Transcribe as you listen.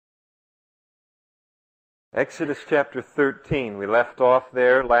Exodus chapter 13. We left off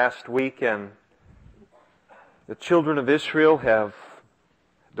there last week, and the children of Israel have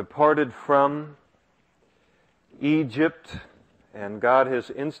departed from Egypt, and God has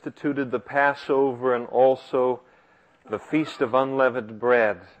instituted the Passover and also the Feast of Unleavened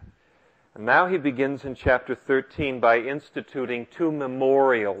Bread. And now he begins in chapter 13 by instituting two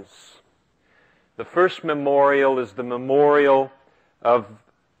memorials. The first memorial is the memorial of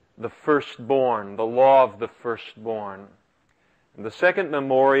the firstborn, the law of the firstborn. And the second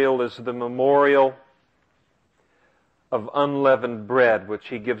memorial is the memorial of unleavened bread, which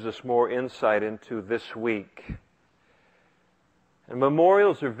he gives us more insight into this week. And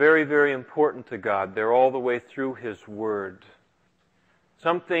memorials are very, very important to God. They're all the way through His Word.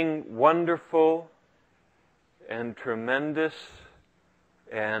 Something wonderful and tremendous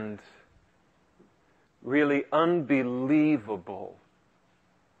and really unbelievable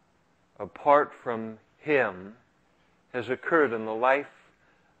apart from Him has occurred in the life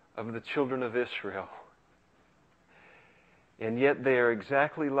of the children of Israel. And yet they are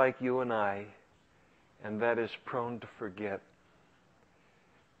exactly like you and I, and that is prone to forget.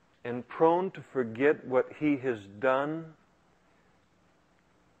 And prone to forget what He has done,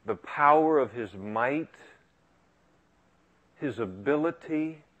 the power of His might, His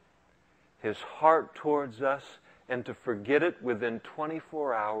ability, His heart towards us, and to forget it within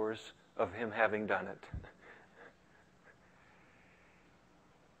 24 hours of Him having done it.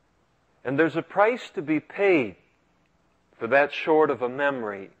 And there's a price to be paid for that short of a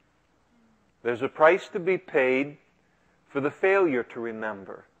memory. There's a price to be paid for the failure to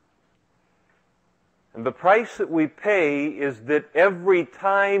remember. And the price that we pay is that every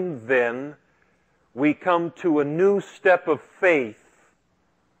time then we come to a new step of faith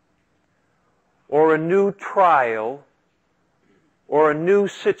or a new trial or a new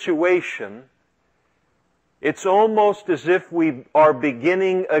situation, it's almost as if we are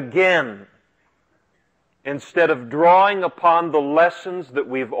beginning again instead of drawing upon the lessons that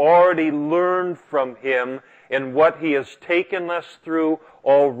we've already learned from Him and what He has taken us through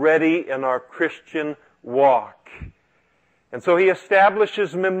already in our Christian walk. And so He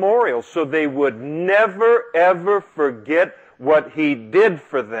establishes memorials so they would never ever forget what He did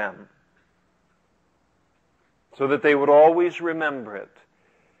for them, so that they would always remember it.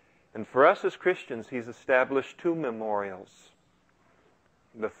 And for us as Christians, He's established two memorials.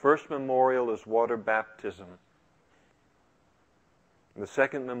 The first memorial is water baptism. The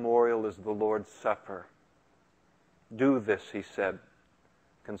second memorial is the Lord's Supper. Do this, He said,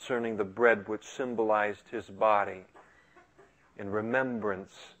 concerning the bread which symbolized His body, in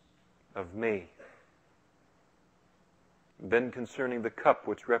remembrance of me. Then concerning the cup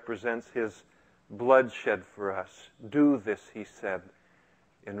which represents His blood shed for us. Do this, He said,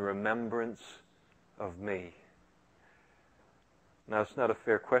 in remembrance of me. Now, it's not a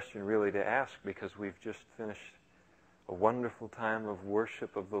fair question really to ask, because we've just finished a wonderful time of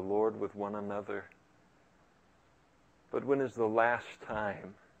worship of the Lord with one another. But when is the last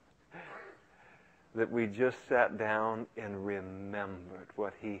time that we just sat down and remembered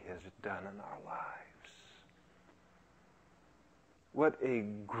what He has done in our lives? What a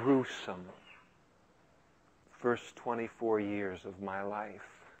gruesome first 24 years of my life.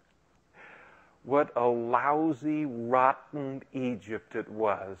 What a lousy, rotten Egypt it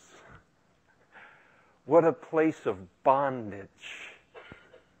was. What a place of bondage.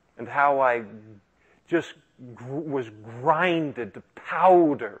 And how I just was grinded to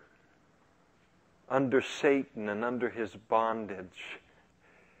powder under Satan and under his bondage.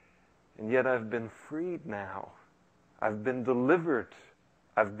 And yet I've been freed now. I've been delivered.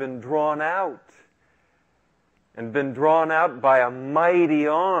 I've been drawn out. And been drawn out by a mighty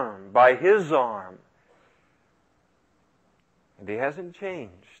arm, by His arm. And He hasn't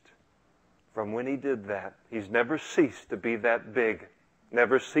changed from when He did that. He's never ceased to be that big,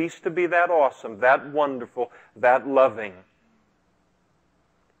 never ceased to be that awesome, that wonderful, that loving.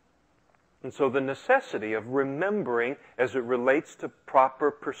 And so the necessity of remembering as it relates to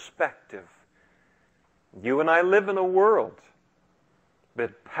proper perspective. You and I live in a world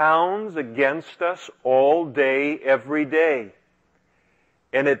that pounds against us all day, every day.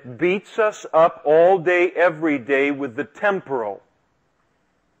 And it beats us up all day, every day with the temporal.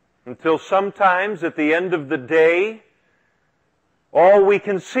 Until sometimes at the end of the day, all we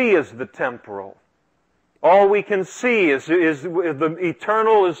can see is the temporal. All we can see is the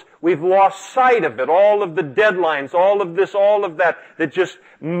eternal. We've lost sight of it. All of the deadlines, all of this, all of that just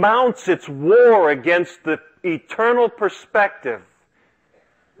mounts its war against the eternal perspective.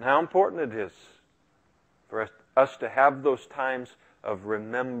 And how important it is for us to have those times of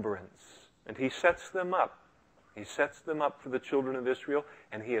remembrance. And He sets them up. He sets them up for the children of Israel,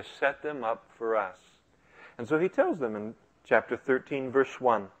 and He has set them up for us. And so He tells them in chapter 13, verse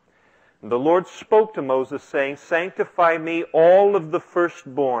 1, "The Lord spoke to Moses, saying, Sanctify me all of the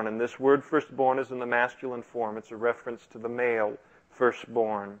firstborn." And this word firstborn is in the masculine form. It's a reference to the male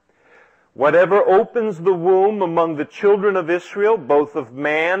firstborn. "Whatever opens the womb among the children of Israel, both of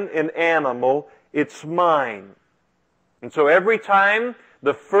man and animal, it's mine." And so every time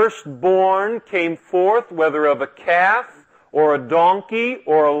the firstborn came forth, whether of a calf or a donkey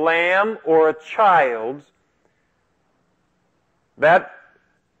or a lamb or a child, that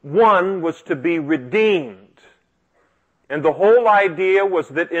one was to be redeemed. And the whole idea was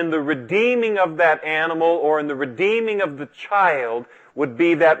that in the redeeming of that animal or in the redeeming of the child would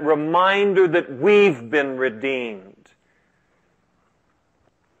be that reminder that we've been redeemed.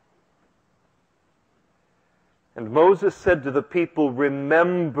 And Moses said to the people,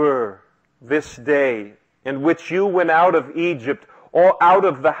 "Remember this day in which you went out of Egypt, or out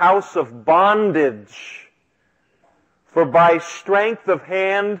of the house of bondage. For by strength of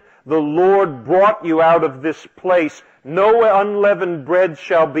hand the Lord brought you out of this place. No unleavened bread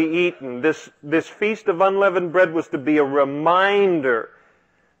shall be eaten." This feast of unleavened bread was to be a reminder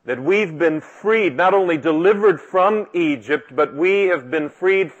that we've been freed, not only delivered from Egypt, but we have been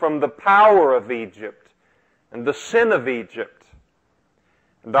freed from the power of Egypt and the sin of Egypt.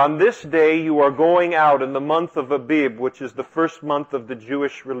 "And on this day you are going out in the month of Abib," which is the first month of the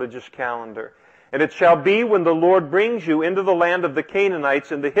Jewish religious calendar. "And it shall be when the Lord brings you into the land of the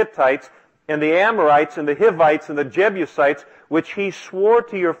Canaanites and the Hittites and the Amorites and the Hivites and the Jebusites, which He swore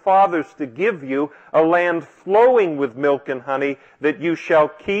to your fathers to give you, a land flowing with milk and honey, that you shall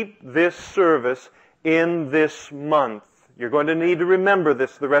keep this service in this month." You're going to need to remember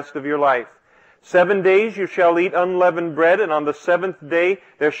this the rest of your life. 7 days you shall eat unleavened bread, and on the 7th day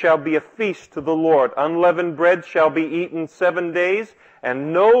there shall be a feast to the Lord. Unleavened bread shall be eaten 7 days,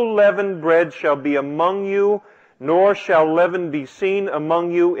 and no leavened bread shall be among you, nor shall leaven be seen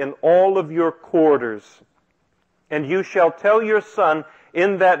among you in all of your quarters. "And you shall tell your son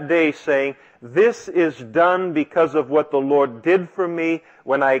in that day, saying, This is done because of what the Lord did for me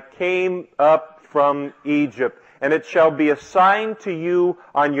when I came up from Egypt. And it shall be a sign to you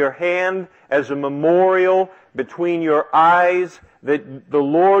on your hand as a memorial between your eyes, that the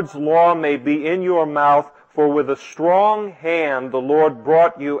Lord's law may be in your mouth. For with a strong hand the Lord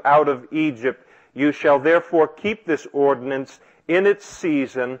brought you out of Egypt. You shall therefore keep this ordinance in its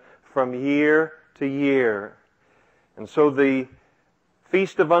season from year to year." And so the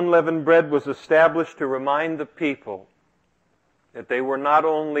Feast of Unleavened Bread was established to remind the people that they were not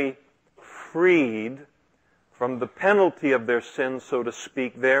only freed from the penalty of their sin, so to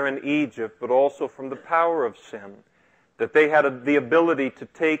speak, there in Egypt, but also from the power of sin. That they had the ability to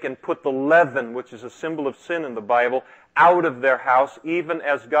take and put the leaven, which is a symbol of sin in the Bible, out of their house, even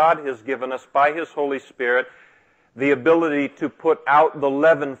as God has given us by His Holy Spirit the ability to put out the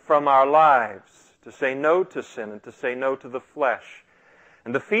leaven from our lives, to say no to sin and to say no to the flesh.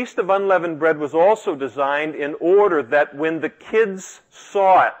 And the Feast of Unleavened Bread was also designed in order that when the kids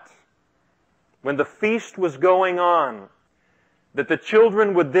saw it, when the feast was going on, that the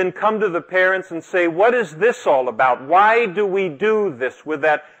children would then come to the parents and say, "What is this all about? Why do we do this?" with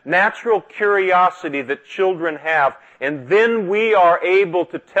that natural curiosity that children have. And then we are able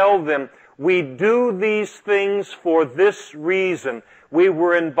to tell them, "We do these things for this reason. We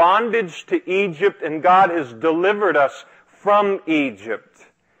were in bondage to Egypt, and God has delivered us from Egypt."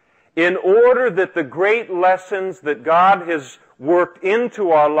 In order that the great lessons that God has worked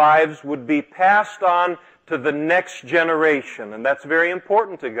into our lives would be passed on to the next generation. And that's very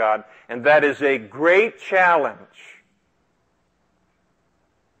important to God. And that is a great challenge.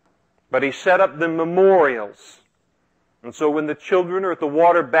 But He set up the memorials. And so when the children are at the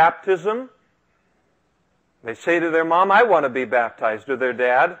water baptism, they say to their mom, "I want to be baptized," or their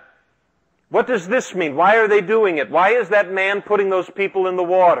dad. "What does this mean? Why are they doing it? Why is that man putting those people in the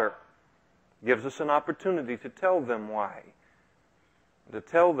water?" It gives us an opportunity to tell them why. To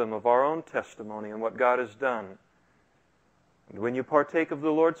tell them of our own testimony and what God has done. And when you partake of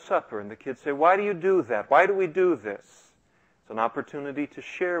the Lord's Supper and the kids say, "Why do you do that? Why do we do this?" It's an opportunity to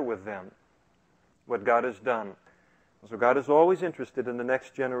share with them what God has done. So God is always interested in the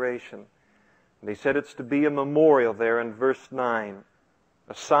next generation. And He said it's to be a memorial there in verse 9.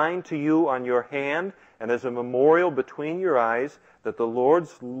 "A sign to you on your hand, and as a memorial between your eyes, that the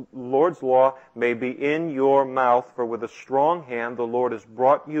Lord's law may be in your mouth. For with a strong hand the Lord has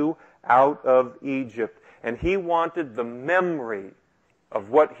brought you out of Egypt." And He wanted the memory of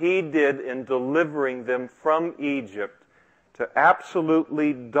what He did in delivering them from Egypt to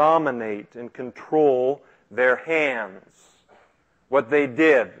absolutely dominate and control their hands, what they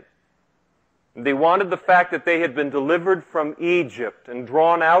did. They wanted the fact that they had been delivered from Egypt and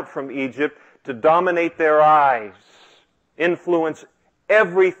drawn out from Egypt to dominate their eyes, influence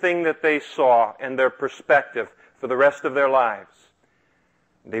everything that they saw and their perspective for the rest of their lives.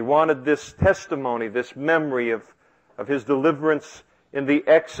 They wanted this testimony, this memory of His deliverance in the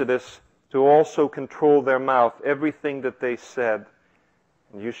Exodus to also control their mouth, everything that they said.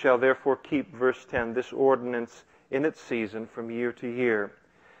 And you shall therefore keep, verse 10, this ordinance in its season from year to year.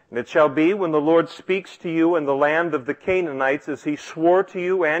 And it shall be when the Lord speaks to you in the land of the Canaanites, as He swore to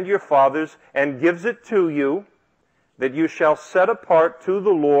you and your fathers, and gives it to you, that you shall set apart to the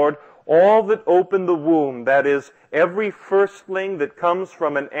Lord all that open the womb, that is, every firstling that comes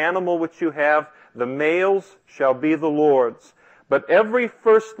from an animal which you have, the males shall be the Lord's. But every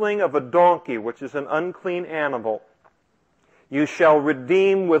firstling of a donkey, which is an unclean animal, you shall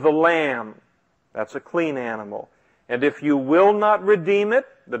redeem with a lamb. That's a clean animal. And if you will not redeem it,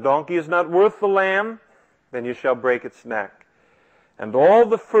 the donkey is not worth the lamb, then you shall break its neck. And all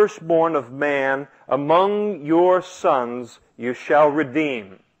the firstborn of man among your sons you shall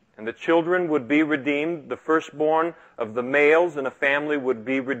redeem. And the children would be redeemed, the firstborn of the males in a family would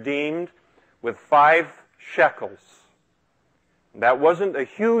be redeemed with 5 shekels. That wasn't a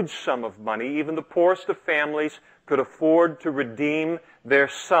huge sum of money. Even the poorest of families could afford to redeem their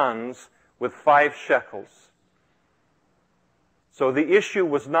sons with 5 shekels. So the issue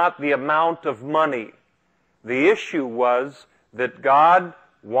was not the amount of money. The issue was that God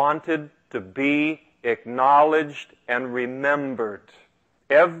wanted to be acknowledged and remembered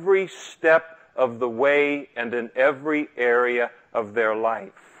every step of the way and in every area of their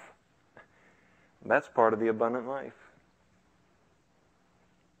life. That's part of the abundant life.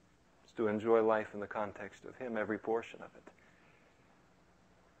 It's to enjoy life in the context of Him, every portion of it.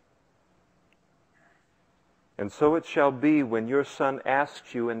 And so it shall be when your son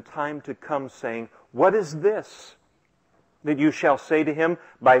asks you in time to come, saying, what is this? That you shall say to him,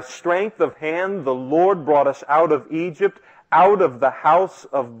 by strength of hand the Lord brought us out of Egypt, out of the house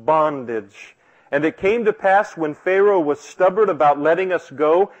of bondage. And it came to pass when Pharaoh was stubborn about letting us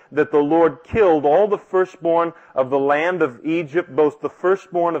go, that the Lord killed all the firstborn of the land of Egypt, both the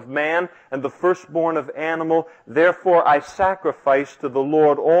firstborn of man and the firstborn of animal. Therefore I sacrifice to the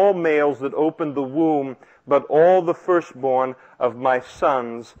Lord all males that opened the womb, but all the firstborn of my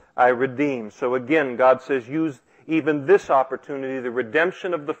sons I redeem. So again, God says, use even this opportunity, the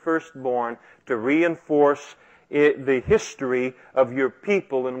redemption of the firstborn, to reinforce the history of your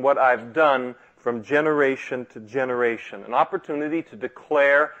people and what I've done from generation to generation. An opportunity to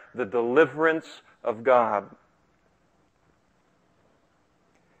declare the deliverance of God.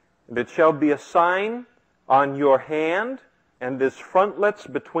 And it shall be a sign on your hand and as frontlets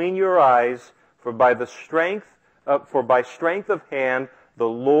between your eyes, for by strength of hand the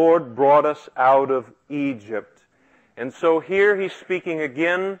Lord brought us out of Egypt. And so here he's speaking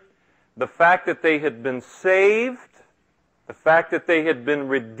again, the fact that they had been saved, the fact that they had been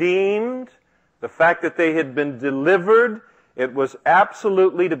redeemed, the fact that they had been delivered, it was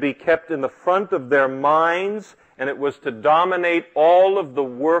absolutely to be kept in the front of their minds, and it was to dominate all of the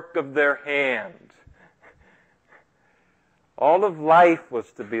work of their hand. All of life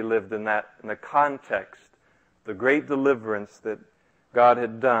was to be lived in the context, the great deliverance that God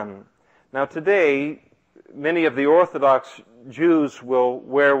had done. Now today, many of the Orthodox Jews will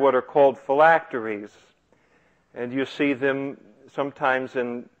wear what are called phylacteries. And you see them sometimes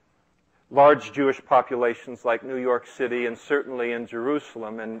in large Jewish populations like New York City and certainly in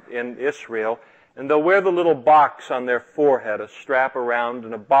Jerusalem and in Israel. And they'll wear the little box on their forehead, a strap around,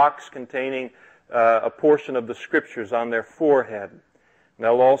 and a box containing a portion of the Scriptures on their forehead. And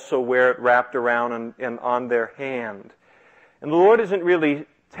they'll also wear it wrapped around and on their hand. And the Lord isn't really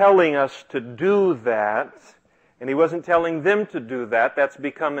telling us to do that, and He wasn't telling them to do that. That's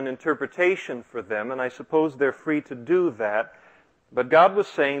become an interpretation for them, and I suppose they're free to do that. But God was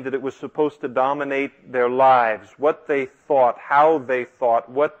saying that it was supposed to dominate their lives, what they thought, how they thought,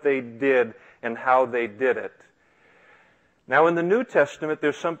 what they did, and how they did it. Now in the New Testament,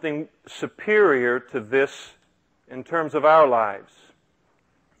 there's something superior to this in terms of our lives.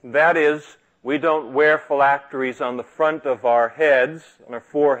 That is, we don't wear phylacteries on the front of our heads, on our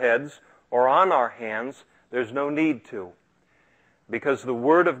foreheads, or on our hands. There's no need to. Because the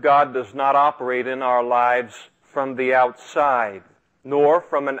Word of God does not operate in our lives from the outside, nor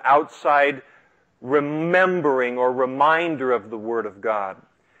from an outside remembering or reminder of the Word of God.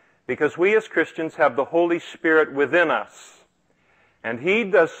 Because we as Christians have the Holy Spirit within us. And He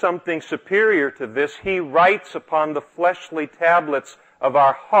does something superior to this. He writes upon the fleshly tablets of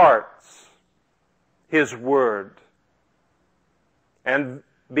our hearts. His Word. And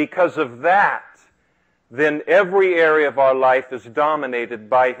because of that, then every area of our life is dominated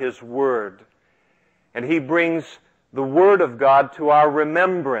by His Word. And He brings the Word of God to our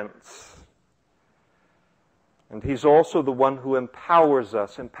remembrance. And He's also the one who empowers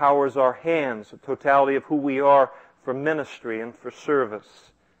us, empowers our hands, the totality of who we are for ministry and for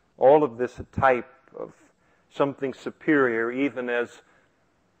service. All of this a type of something superior, even as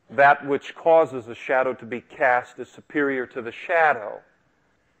that which causes a shadow to be cast is superior to the shadow.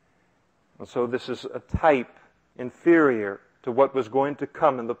 And so this is a type inferior to what was going to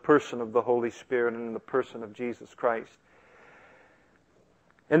come in the person of the Holy Spirit and in the person of Jesus Christ.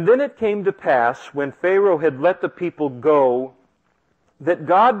 And then it came to pass, when Pharaoh had let the people go, that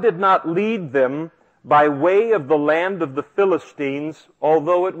God did not lead them by way of the land of the Philistines,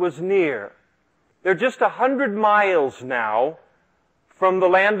 although it was near. They're just 100 miles now from the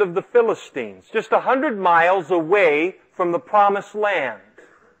land of the Philistines, just 100 miles away from the promised land,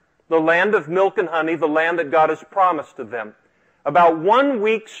 the land of milk and honey, the land that God has promised to them. About 1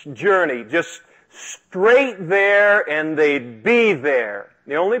 week's journey, just straight there, and they'd be there.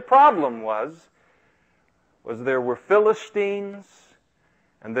 The only problem was there were Philistines,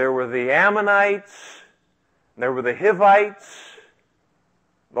 and there were the Ammonites, and there were the Hivites.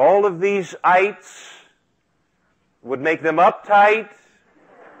 All of these ites would make them uptight.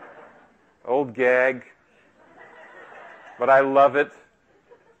 Old gag, but I love it.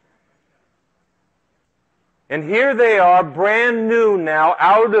 And here they are, brand new now,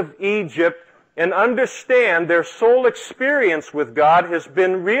 out of Egypt, and understand their sole experience with God has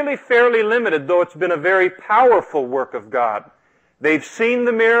been really fairly limited, though it's been a very powerful work of God. They've seen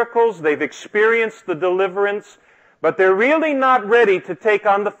the miracles, they've experienced the deliverance, but they're really not ready to take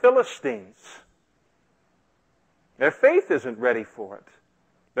on the Philistines. Their faith isn't ready for it.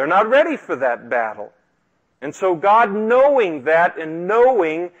 They're not ready for that battle. And so God, knowing that and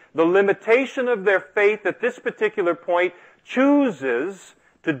knowing the limitation of their faith at this particular point, chooses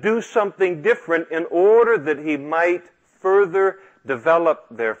to do something different in order that He might further develop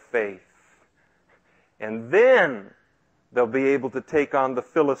their faith. And then they'll be able to take on the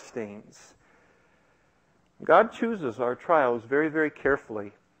Philistines. God chooses our trials very, very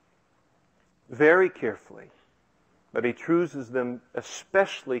carefully. Very carefully. But He chooses them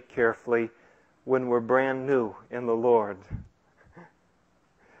especially carefully when we're brand new in the Lord.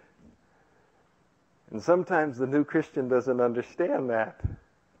 And sometimes the new Christian doesn't understand that.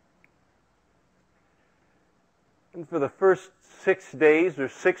 And for the first 6 days or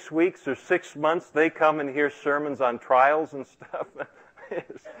 6 weeks or 6 months, they come and hear sermons on trials and stuff.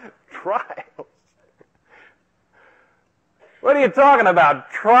 Trials? What are you talking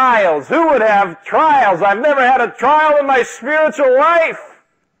about? Trials? Who would have trials? I've never had a trial in my spiritual life.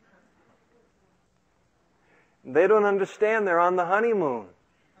 They don't understand they're on the honeymoon.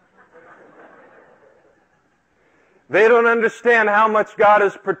 They don't understand how much God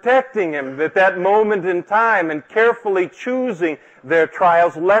is protecting them at that moment in time and carefully choosing their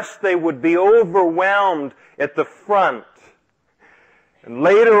trials lest they would be overwhelmed at the front. And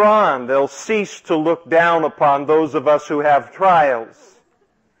later on, they'll cease to look down upon those of us who have trials.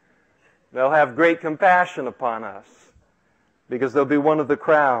 They'll have great compassion upon us because they'll be one of the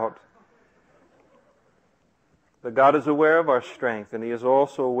crowd. But God is aware of our strength, and He is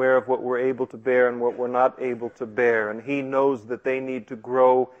also aware of what we're able to bear and what we're not able to bear. And He knows that they need to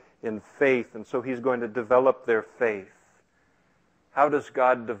grow in faith, and so He's going to develop their faith. How does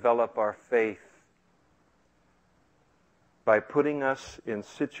God develop our faith? By putting us in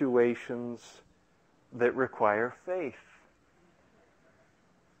situations that require faith.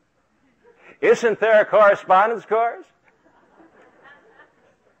 Isn't there a correspondence course?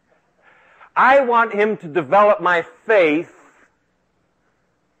 I want Him to develop my faith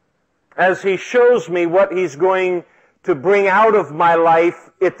as He shows me what He's going to bring out of my life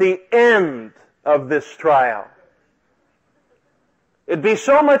at the end of this trial. It'd be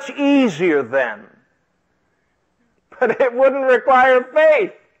so much easier then. But it wouldn't require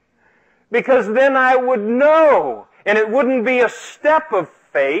faith. Because then I would know. And it wouldn't be a step of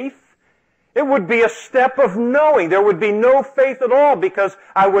faith. It would be a step of knowing. There would be no faith at all because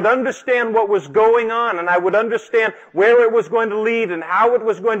I would understand what was going on and I would understand where it was going to lead and how it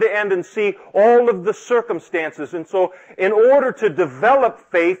was going to end and see all of the circumstances. And so in order to develop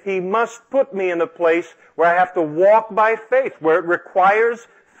faith, He must put me in a place where I have to walk by faith, where it requires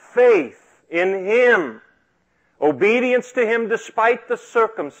faith in Him. Obedience to Him despite the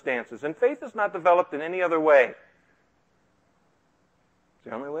circumstances. And faith is not developed in any other way. It's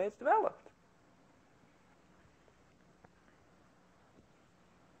the only way it's developed.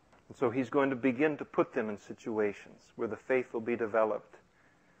 And so he's going to begin to put them in situations where the faith will be developed.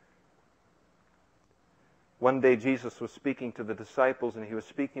 One day Jesus was speaking to the disciples, and he was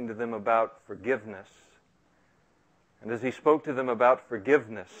speaking to them about forgiveness. And as he spoke to them about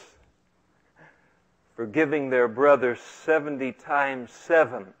forgiveness, forgiving their brothers 70 times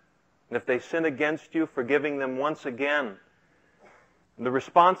 7, and if they sin against you, forgiving them once again. And the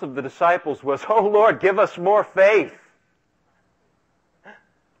response of the disciples was, "Oh Lord, give us more faith."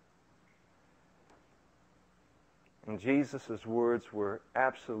 And Jesus' words were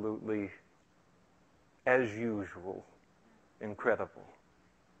absolutely, as usual, incredible.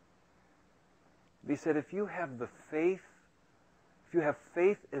 He said, if you have faith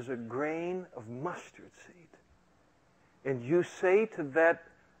as a grain of mustard seed, and you say to that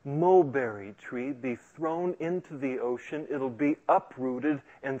mulberry tree, be thrown into the ocean, it'll be uprooted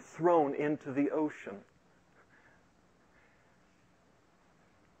and thrown into the ocean.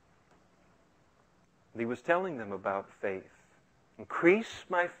 He was telling them about faith. Increase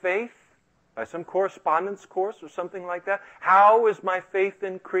my faith by some correspondence course or something like that. How is my faith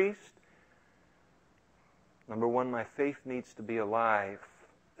increased? Number one, my faith needs to be alive.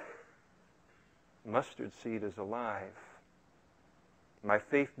 Mustard seed is alive. My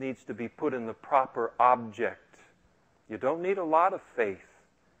faith needs to be put in the proper object. You don't need a lot of faith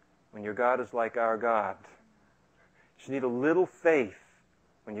when your God is like our God. You just need a little faith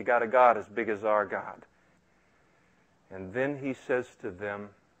when you got a God as big as our God. And then he says to them,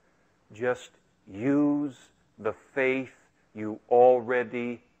 just use the faith you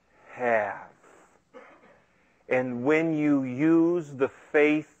already have. And when you use the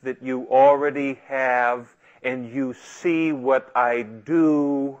faith that you already have, and you see what I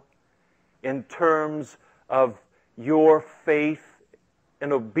do in terms of your faith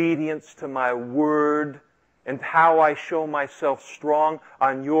and obedience to my word, and how I show myself strong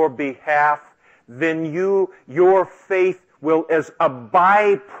on your behalf, then your faith will, as a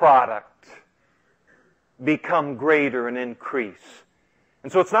byproduct, become greater and increase.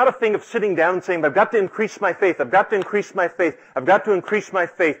 And so it's not a thing of sitting down and saying, I've got to increase my faith, I've got to increase my faith, I've got to increase my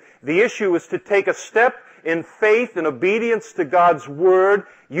faith. The issue is to take a step in faith and obedience to God's word,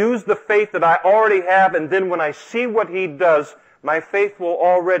 use the faith that I already have, and then when I see what he does, my faith will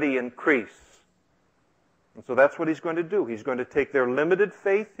already increase. And so that's what he's going to do. He's going to take their limited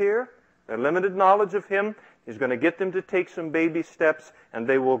faith here, their limited knowledge of him, he's going to get them to take some baby steps, and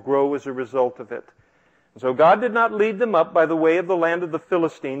they will grow as a result of it. And so God did not lead them up by the way of the land of the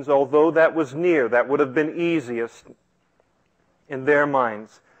Philistines, although that was near. That would have been easiest in their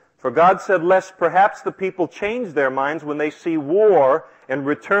minds. For God said, lest perhaps the people change their minds when they see war and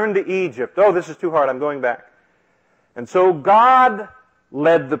return to Egypt. Oh, this is too hard, I'm going back. And so God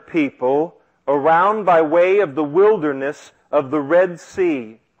led the people around by way of the wilderness of the Red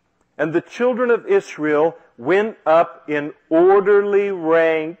Sea. And the children of Israel went up in orderly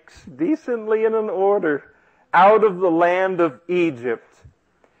ranks, decently and in order, out of the land of Egypt.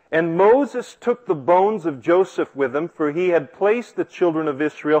 And Moses took the bones of Joseph with him, for he had placed the children of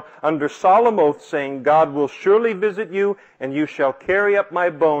Israel under solemn oath, saying, God will surely visit you, and you shall carry up my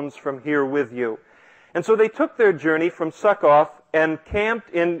bones from here with you. And so they took their journey from Succoth and camped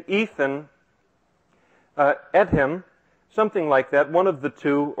in Ethan, Edhem, something like that, one of the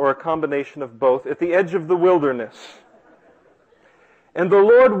two, or a combination of both, at the edge of the wilderness. And the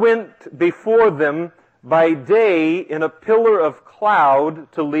Lord went before them by day in a pillar of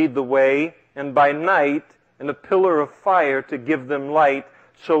cloud to lead the way, and by night in a pillar of fire to give them light,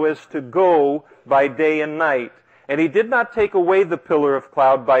 so as to go by day and night. And he did not take away the pillar of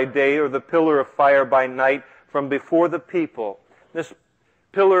cloud by day or the pillar of fire by night from before the people. This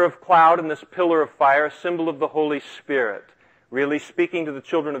pillar of cloud and this pillar of fire, a symbol of the Holy Spirit, really speaking to the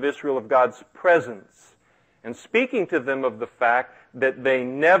children of Israel of God's presence, and speaking to them of the fact that they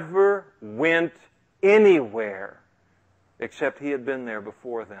never went anywhere except he had been there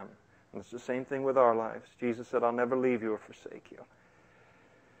before them. And it's the same thing with our lives. Jesus said, I'll never leave you or forsake you.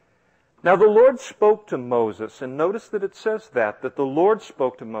 Now the Lord spoke to Moses, and notice that it says that the Lord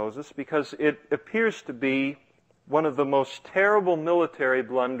spoke to Moses, because it appears to be one of the most terrible military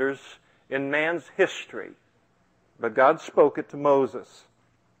blunders in man's history. But God spoke it to Moses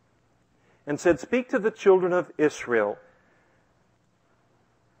and said, speak to the children of Israel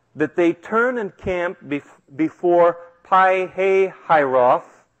that they turn and camp before Pi-hahiroth,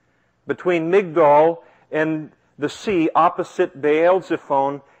 between Migdol and the sea opposite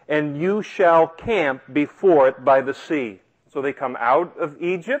Baal-zephon, and you shall camp before it by the sea. So they come out of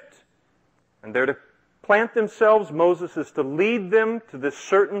Egypt, and they're to plant themselves. Moses is to lead them to this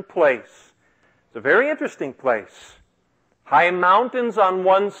certain place. It's a very interesting place. High mountains on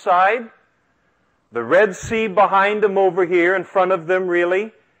one side, the Red Sea behind them over here, in front of them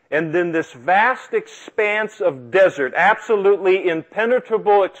really, and then this vast expanse of desert, absolutely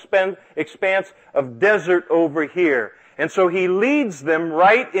impenetrable expanse of desert over here. And so he leads them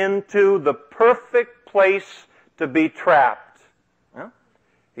right into the perfect place to be trapped. Well,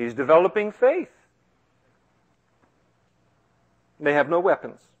 he's developing faith. They have no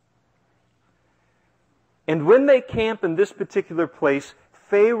weapons. And when they camp in this particular place,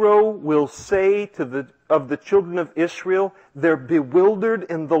 Pharaoh will say of the children of Israel, they're bewildered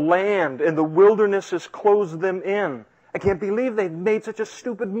in the land, and the wilderness has closed them in. I can't believe they've made such a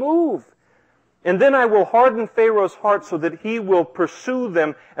stupid move. And then I will harden Pharaoh's heart so that he will pursue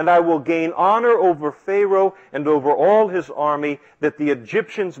them, and I will gain honor over Pharaoh and over all his army, that the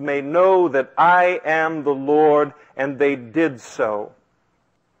Egyptians may know that I am the Lord, and they did so.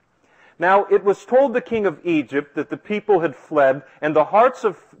 Now, it was told the king of Egypt that the people had fled, and the heart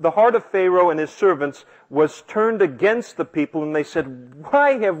of Pharaoh and his servants was turned against the people, and they said,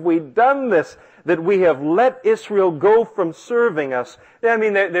 "Why have we done this, that we have let Israel go from serving us?" I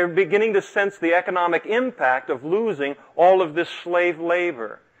mean, they're beginning to sense the economic impact of losing all of this slave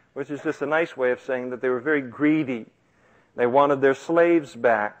labor, which is just a nice way of saying that they were very greedy. They wanted their slaves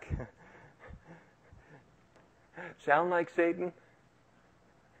back. Sound like Satan?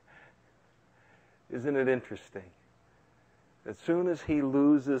 Isn't it interesting? As soon as he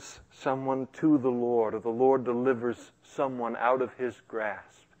loses someone to the Lord, or the Lord delivers someone out of his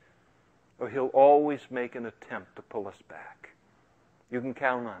grasp, or he'll always make an attempt to pull us back. You can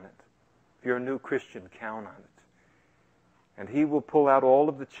count on it. If you're a new Christian, count on it. And he will pull out all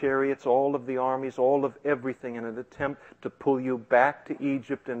of the chariots, all of the armies, all of everything in an attempt to pull you back to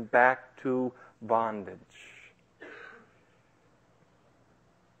Egypt and back to bondage.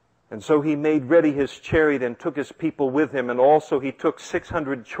 And so he made ready his chariot and took his people with him. And also he took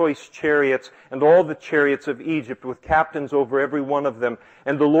 600 choice chariots and all the chariots of Egypt with captains over every one of them.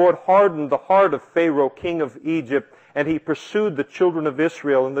 And the Lord hardened the heart of Pharaoh, king of Egypt, and he pursued the children of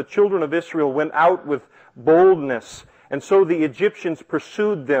Israel. And the children of Israel went out with boldness. And so the Egyptians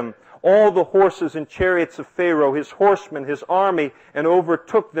pursued them, all the horses and chariots of Pharaoh, his horsemen, his army, and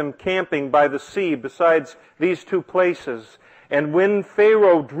overtook them camping by the sea besides these two places. And when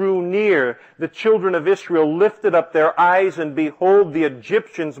Pharaoh drew near, the children of Israel lifted up their eyes, and behold, the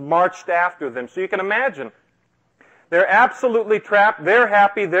Egyptians marched after them. So you can imagine. They're absolutely trapped. They're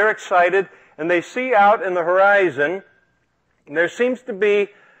happy. They're excited. And they see out in the horizon, there seems to be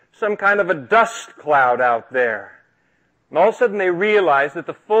some kind of a dust cloud out there. And all of a sudden they realize that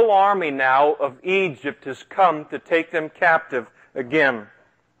the full army now of Egypt has come to take them captive again.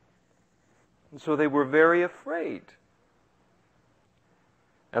 And so they were very afraid.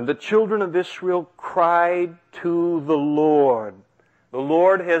 And the children of Israel cried to the Lord. The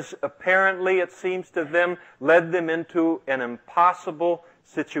Lord has apparently, it seems to them, led them into an impossible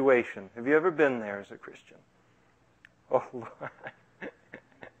situation. Have you ever been there as a Christian? Oh, Lord.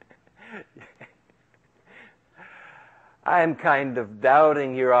 I'm kind of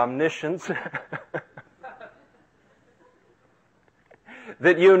doubting your omniscience.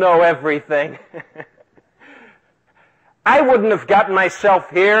 That you know everything. I wouldn't have gotten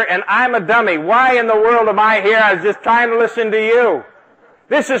myself here, and I'm a dummy. Why in the world am I here? I was just trying to listen to you.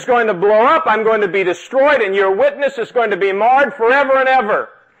 This is going to blow up. I'm going to be destroyed, and your witness is going to be marred forever and ever.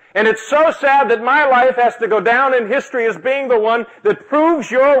 And it's so sad that my life has to go down in history as being the one that proves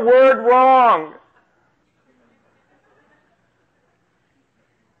your word wrong.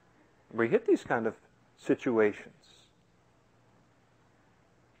 We hit these kind of situations.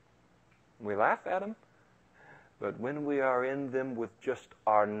 We laugh at them. But when we are in them with just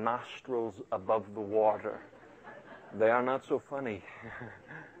our nostrils above the water, they are not so funny.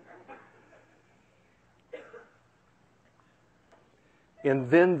 And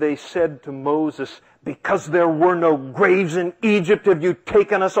then they said to Moses, "Because there were no graves in Egypt, have you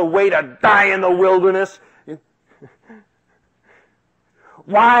taken us away to die in the wilderness?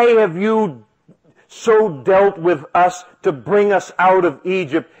 Why have you so dealt with us to bring us out of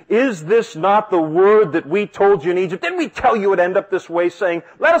Egypt? Is this not the word that we told you in Egypt? Didn't we tell you it would end up this way, saying,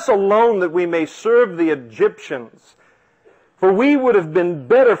 'Let us alone that we may serve the Egyptians'? For we would have been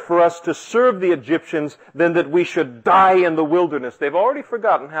better for us to serve the Egyptians than that we should die in the wilderness." They've already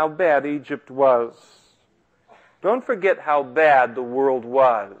forgotten how bad Egypt was. Don't forget how bad the world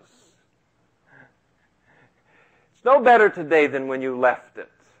was. It's no better today than when you left it.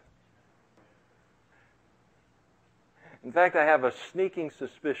 In fact, I have a sneaking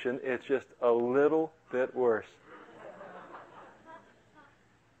suspicion it's just a little bit worse.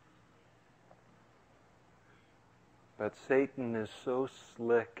 But Satan is so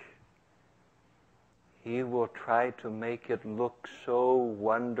slick. He will try to make it look so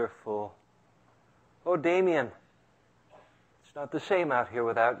wonderful. Oh, Damien, it's not the same out here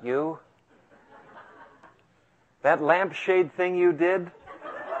without you. That lampshade thing you did,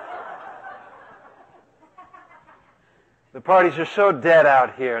 the parties are so dead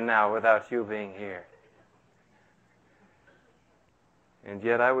out here now without you being here. And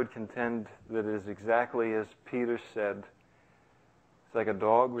yet I would contend that it is exactly as Peter said. It's like a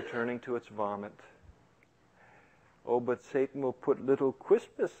dog returning to its vomit. Oh, but Satan will put little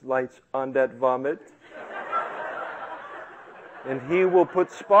Christmas lights on that vomit. And he will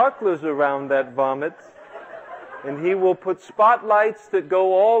put sparklers around that vomit. And he will put spotlights that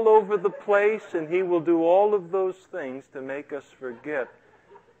go all over the place. And he will do all of those things to make us forget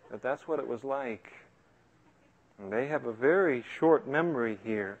that that's what it was like. And they have a very short memory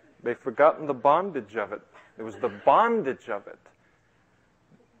here. They've forgotten the bondage of it. It was the bondage of it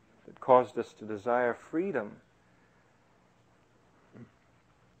that caused us to desire freedom.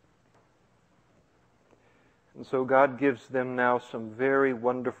 And so God gives them now some very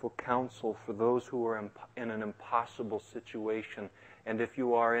wonderful counsel for those who are in an impossible situation. And if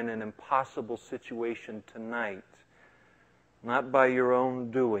you are in an impossible situation tonight, not by your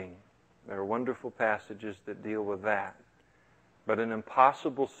own doing, there are wonderful passages that deal with that, but an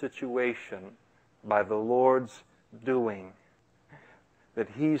impossible situation by the Lord's doing that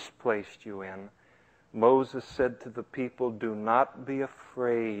He's placed you in. Moses said to the people, do not be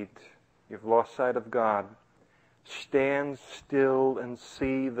afraid. You've lost sight of God. Stand still and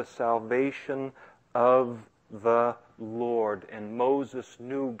see the salvation of the Lord. And Moses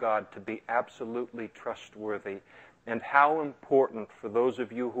knew God to be absolutely trustworthy. And how important for those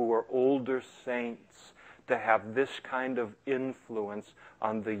of you who are older saints to have this kind of influence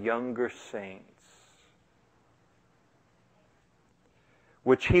on the younger saints,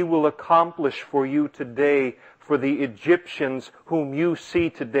 which He will accomplish for you today. For the Egyptians whom you see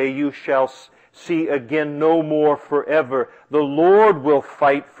today, you shall see again no more forever. The Lord will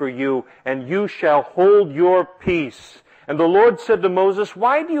fight for you, and you shall hold your peace. And the Lord said to Moses,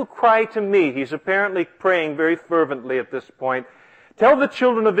 why do you cry to me? He's apparently praying very fervently at this point. Tell the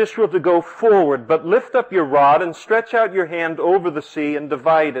children of Israel to go forward, but lift up your rod and stretch out your hand over the sea and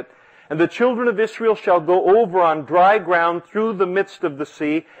divide it. And the children of Israel shall go over on dry ground through the midst of the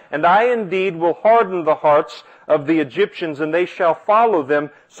sea, and I indeed will harden the hearts of the Egyptians, and they shall follow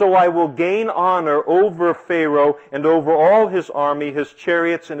them. So I will gain honor over Pharaoh and over all his army, his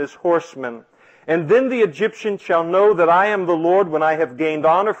chariots and his horsemen. And then the Egyptians shall know that I am the Lord when I have gained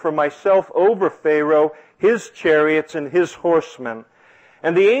honor for myself over Pharaoh, his chariots and his horsemen.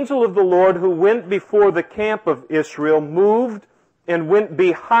 And the angel of the Lord who went before the camp of Israel moved and went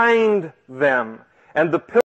behind them. And the